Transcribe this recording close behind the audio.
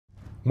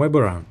Muay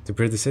Boran, the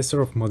predecessor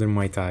of modern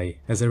Muay Thai,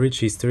 has a rich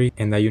history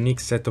and a unique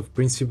set of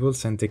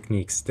principles and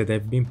techniques that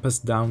have been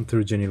passed down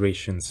through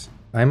generations.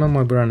 I'm a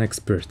Muay Boran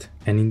expert,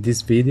 and in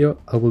this video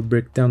I will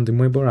break down the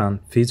Muay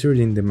Boran featured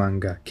in the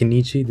manga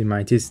Kenichi, the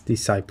Mightiest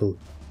Disciple.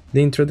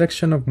 The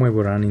introduction of Muay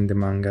Boran in the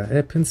manga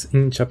happens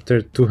in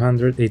chapter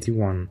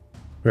 281,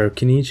 where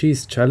Kenichi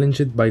is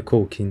challenged by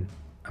Kokin,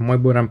 a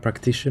Muay Boran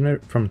practitioner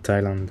from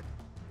Thailand.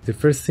 The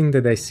first thing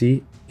that I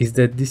see is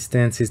that this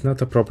stance is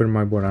not a proper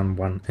Muay Boran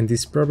one and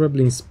is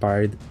probably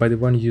inspired by the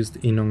one used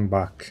in Ong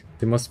Bak,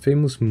 the most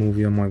famous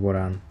movie on Muay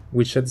Boran,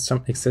 which had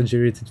some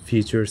exaggerated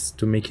features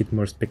to make it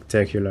more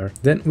spectacular.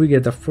 Then we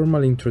get a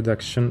formal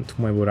introduction to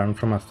Muay Boran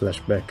from a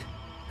flashback,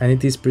 and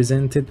it is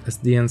presented as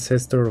the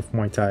ancestor of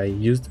Muay Thai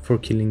used for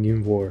killing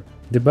in war.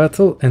 The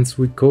battle ends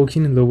with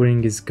Kokin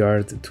lowering his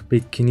guard to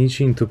bait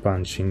Kenichi into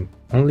punching,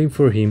 only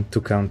for him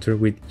to counter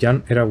with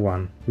Yan Era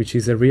 1, which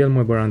is a real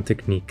Muay Boran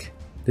technique.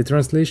 The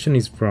translation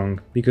is wrong,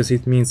 because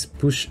it means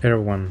push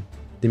Era 1,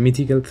 the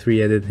mythical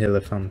three-headed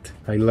elephant.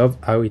 I love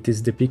how it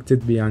is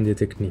depicted behind the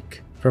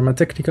technique. From a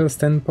technical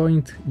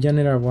standpoint, Yan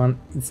Era 1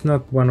 is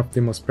not one of the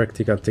most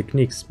practical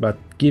techniques, but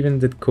given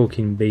that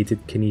Kokin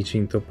baited Kenichi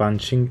into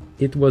punching,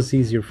 it was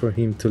easier for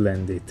him to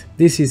land it.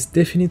 This is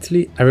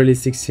definitely a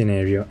realistic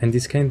scenario, and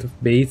this kind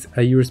of baits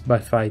are used by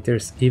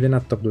fighters even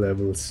at top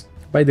levels.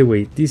 By the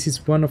way, this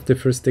is one of the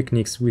first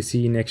techniques we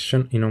see in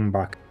action in Ong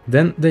Bak.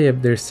 Then they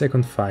have their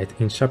second fight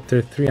in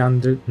chapter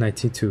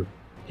 392.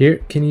 Here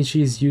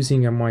Kenichi is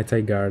using a Muay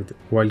Thai guard,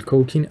 while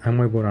Kokin a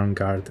Muay Boran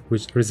guard,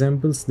 which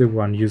resembles the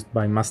one used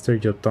by Master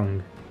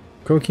Yotong.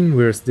 Kokin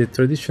wears the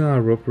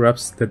traditional rope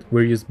wraps that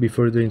were used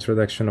before the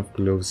introduction of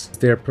gloves.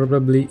 They are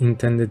probably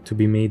intended to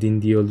be made in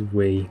the old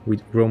way,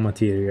 with raw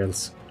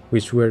materials,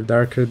 which were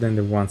darker than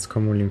the ones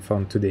commonly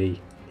found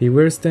today. He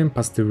wears them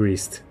past the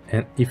wrist,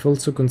 and if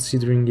also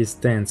considering his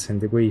stance and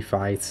the way he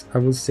fights, I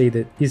will say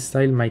that his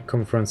style might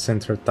come from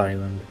central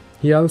Thailand.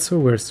 He also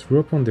wears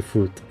rope on the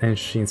foot and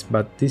shins,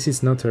 but this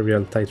is not a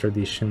real Thai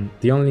tradition.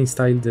 The only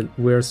style that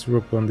wears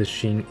rope on the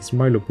shin is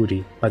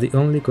Muay, but it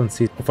only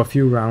consists of a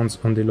few rounds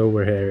on the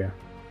lower area.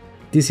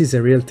 This is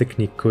a real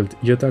technique called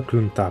Yota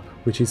Klun Tap,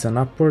 which is an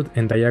upward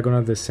and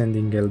diagonal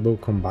descending elbow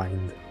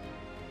combined.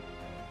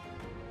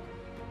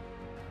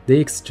 They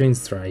exchange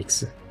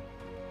strikes.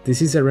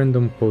 This is a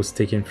random pose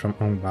taken from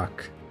Ong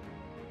Bak.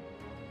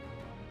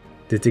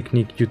 The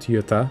technique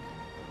Yota,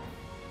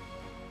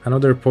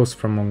 another pose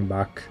from Ong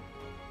Bak.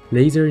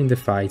 Later in the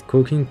fight,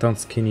 Kokin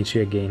taunts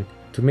Kenichi again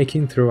to make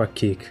him throw a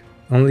kick,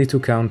 only to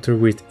counter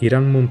with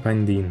Iran Mun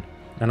Pandin,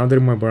 another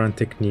Muay Boran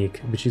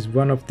technique, which is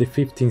one of the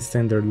 15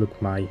 standard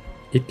Luk Mai.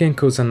 It can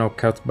cause a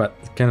knockout, but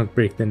it cannot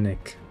break the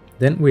neck.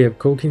 Then we have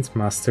Kokin's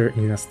master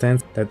in a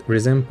stance that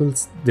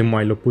resembles the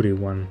Muay Lopuri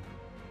one.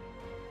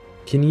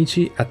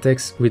 Kenichi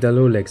attacks with a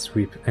low leg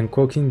sweep, and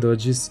Kokin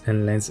dodges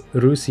and lands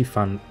Rusi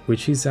Fan,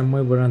 which is a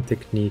Muay Boran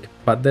technique,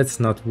 but that's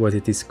not what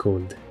it is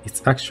called.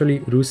 It's actually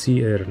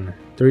Rusi Ern.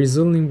 There is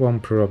only one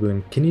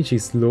problem: Kenichi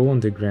is low on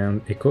the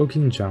ground and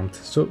Kokin jumped,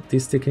 so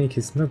this technique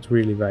is not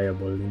really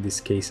viable in this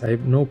case. I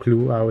have no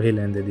clue how he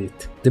landed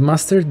it. The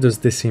master does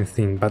the same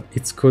thing, but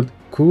it's called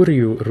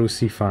Kuryu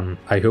Rusi Fan.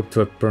 I hope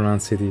to have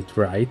pronounced it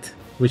right,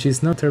 which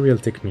is not a real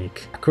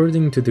technique.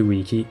 According to the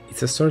wiki,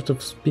 it's a sort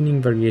of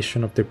spinning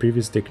variation of the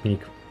previous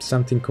technique,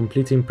 something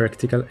completely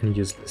impractical and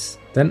useless.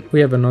 Then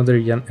we have another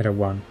Yan Era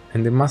 1,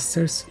 and the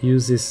masters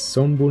uses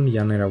Sonbun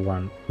Yan Era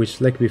 1,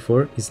 which like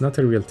before is not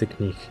a real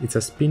technique, it's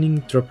a spinning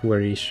drop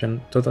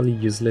variation, totally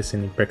useless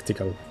and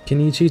impractical.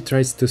 Kenichi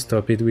tries to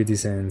stop it with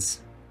his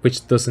hands,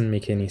 which doesn't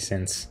make any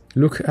sense.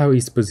 Look how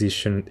he's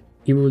positioned,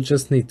 he will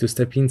just need to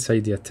step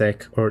inside the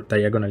attack or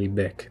diagonally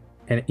back,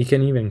 and he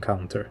can even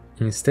counter.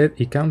 Instead,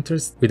 he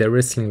counters with a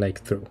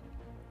wrestling-like throw.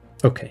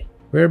 Okay,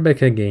 we're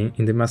back again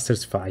in the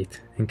master's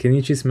fight, and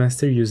Kenichi's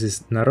master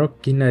uses Narok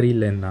Kinnari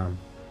Lennam.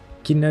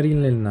 Kinnari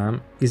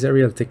Lennam is a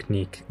real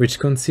technique, which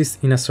consists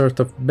in a sort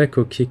of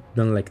backhand kick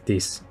done like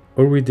this,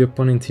 or with the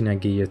opponent in a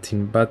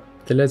guillotine, but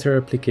the latter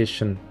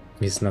application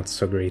is not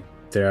so great.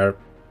 There are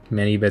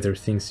many better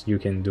things you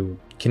can do.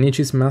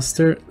 Kenichi's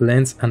master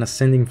lands an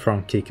ascending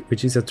front kick,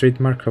 which is a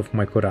trademark of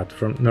Muay Korat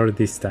from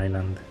northeast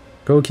Thailand.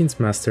 Kokin's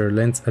master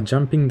lands a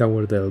jumping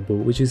downward elbow,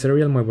 which is a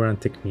real Muay Boran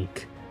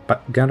technique.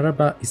 But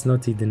Ganraba is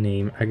not in the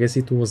name, I guess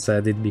it was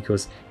added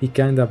because he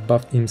kinda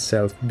buffed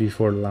himself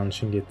before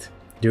launching it.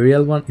 The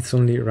real one is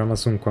only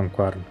Ramasun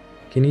Kwankwarn.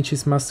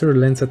 Kenichi's master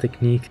lands a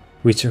technique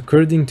which,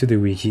 according to the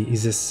wiki,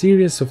 is a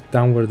series of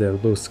downward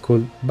elbows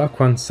called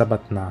Bakwang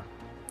Sabatna.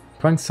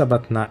 Kwang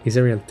Sabatna is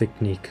a real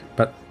technique,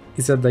 but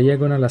it's a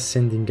diagonal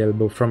ascending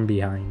elbow from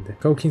behind.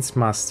 Kokin's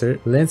master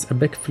lands a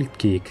back flip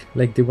kick,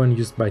 like the one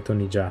used by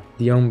Tony Jaa,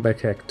 the Ong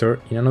Bak actor,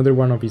 in another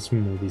one of his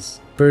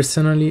movies.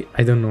 Personally,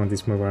 I don't know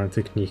this Muay Boran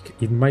technique,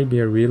 it might be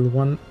a real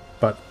one,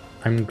 but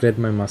I'm glad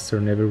my master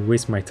never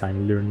wastes my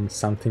time learning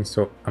something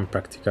so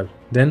unpractical.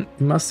 Then,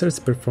 the masters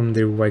perform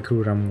their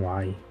Waikuru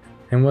Ramwai,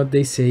 and what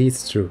they say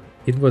is true.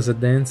 It was a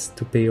dance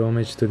to pay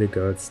homage to the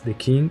gods, the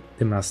king,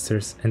 the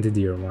masters, and the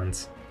dear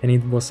ones. And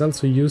it was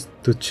also used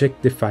to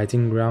check the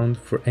fighting ground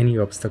for any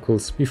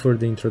obstacles before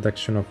the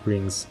introduction of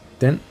rings.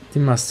 Then the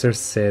master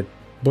said,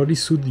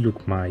 Bodysuit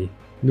Lukmai.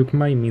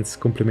 Lukmai means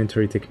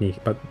complementary technique,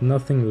 but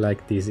nothing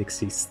like this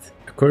exists.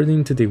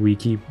 According to the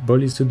wiki,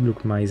 Bodysuit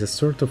Lukmai is a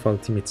sort of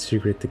ultimate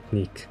secret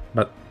technique,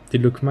 but the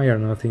Lukmai are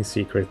nothing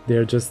secret, they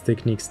are just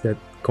techniques that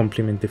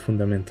complement the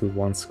fundamental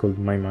ones called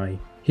Mai Mai.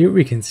 Here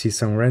we can see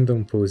some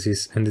random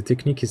poses and the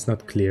technique is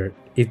not clear,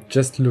 it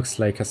just looks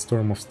like a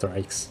storm of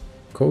strikes.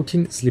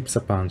 Kokin slips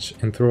a punch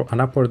and throw an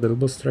upward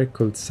elbow strike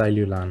called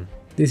Sailulan.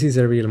 This is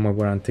a real Muay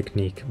Boran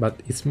technique,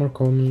 but it's more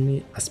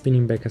commonly a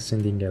spinning back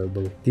ascending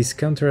elbow. This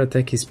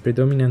counter-attack is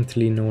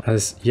predominantly known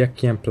as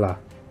Yakyan Pla.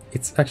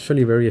 It's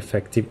actually very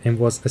effective and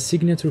was a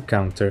signature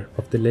counter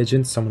of the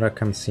legend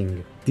Samrakam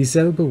Singh. This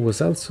elbow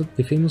was also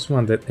the famous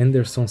one that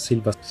Anderson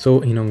Silva saw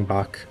in Ong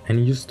Bak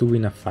and used to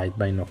win a fight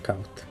by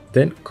knockout.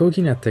 Then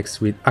Kokin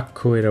attacks with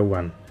Akkoera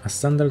 1, a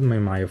standard Mai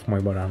Mai of Muay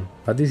Boran,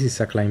 but this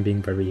is a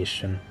climbing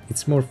variation.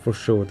 It's more for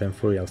show than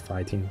for real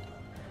fighting.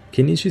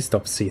 Kenichi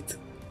stops it.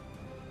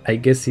 I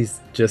guess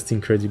he's just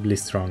incredibly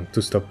strong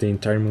to stop the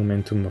entire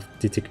momentum of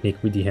the technique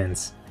with the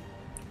hands.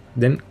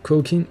 Then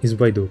Kokin is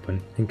wide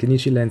open and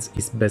Kenichi lands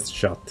his best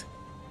shot.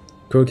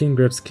 Kokin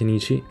grabs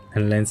Kenichi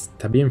and lands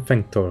Tabien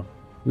Feng Tor,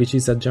 which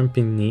is a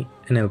jumping knee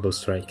and elbow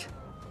strike.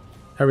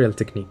 A real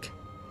technique.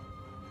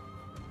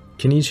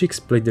 Kenichi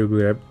exploits the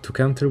grab to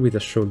counter with a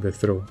shoulder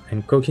throw,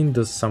 and Kokin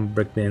does some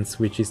breakdance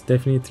which is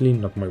definitely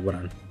not Muay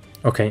Boran.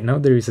 Okay, now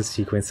there is a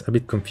sequence a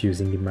bit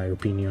confusing in my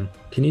opinion.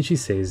 Kenichi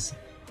says,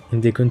 in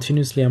the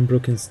continuously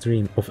unbroken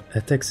stream of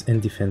attacks and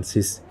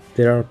defenses,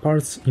 there are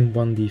parts in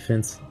one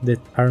defense that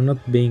are not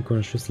being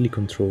consciously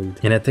controlled,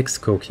 and attacks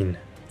Kokin.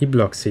 He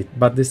blocks it,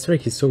 but the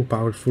strike is so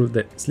powerful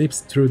that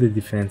slips through the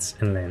defense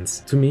and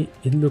lands. To me,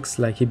 it looks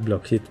like he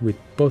blocked it with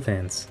both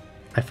hands.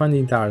 I find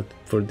it hard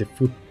for the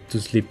foot to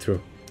slip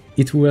through.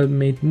 It would have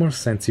made more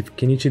sense if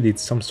Kenichi did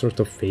some sort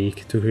of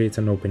fake to create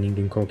an opening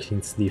in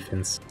Kokin's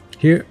defense.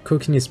 Here,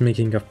 Kokin is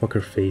making a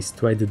poker face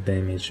to hide the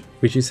damage,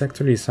 which is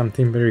actually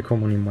something very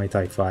common in Muay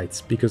Thai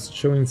fights, because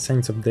showing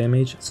signs of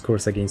damage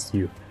scores against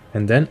you.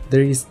 And then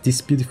there is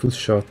this beautiful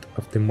shot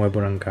of the Muay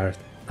Boran guard,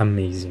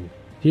 amazing.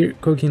 Here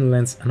Kokin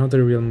lands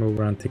another real Muay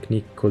Boran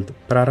technique called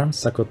Praram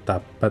Sakot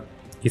Tap, but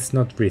it's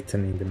not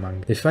written in the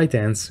manga. The fight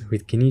ends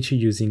with Kenichi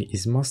using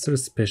his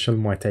master's special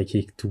Muay Thai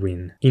kick to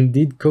win.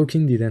 Indeed,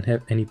 Kokin didn't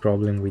have any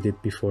problem with it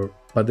before,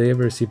 but they have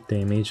received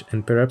damage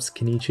and perhaps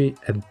Kenichi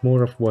had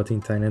more of what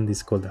in Thailand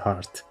is called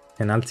heart,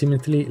 and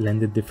ultimately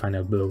landed the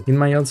final blow. It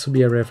might also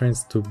be a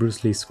reference to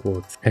Bruce Lee's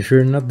quote, I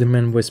fear not the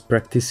man who has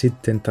practiced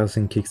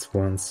 10,000 kicks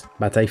once,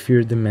 but I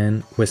fear the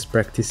man who has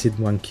practiced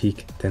one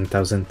kick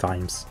 10,000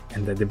 times,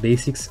 and that the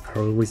basics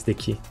are always the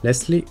key.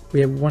 Lastly, we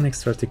have one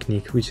extra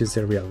technique which is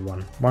a real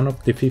one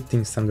of the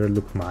 15 standard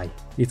Lukmai.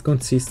 It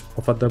consists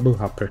of a double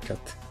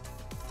uppercut.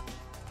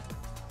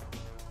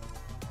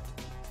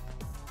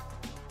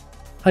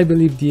 I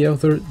believe the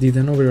author did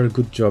an overall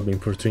good job in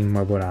portraying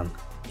Muay Boran.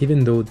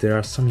 Even though there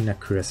are some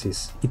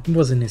inaccuracies, it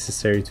wasn't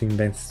necessary to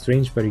invent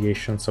strange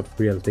variations of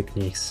real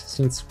techniques,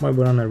 since Muay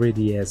Boran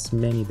already has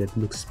many that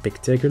look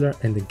spectacular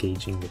and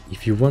engaging.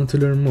 If you want to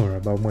learn more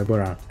about Muay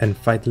Boran and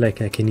fight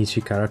like a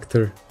Kenichi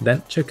character,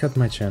 then check out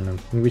my channel,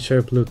 in which I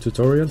upload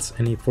tutorials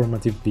and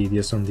informative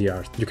videos on the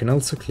art. You can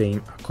also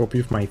claim a copy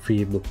of my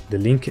free ebook, the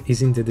link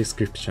is in the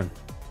description.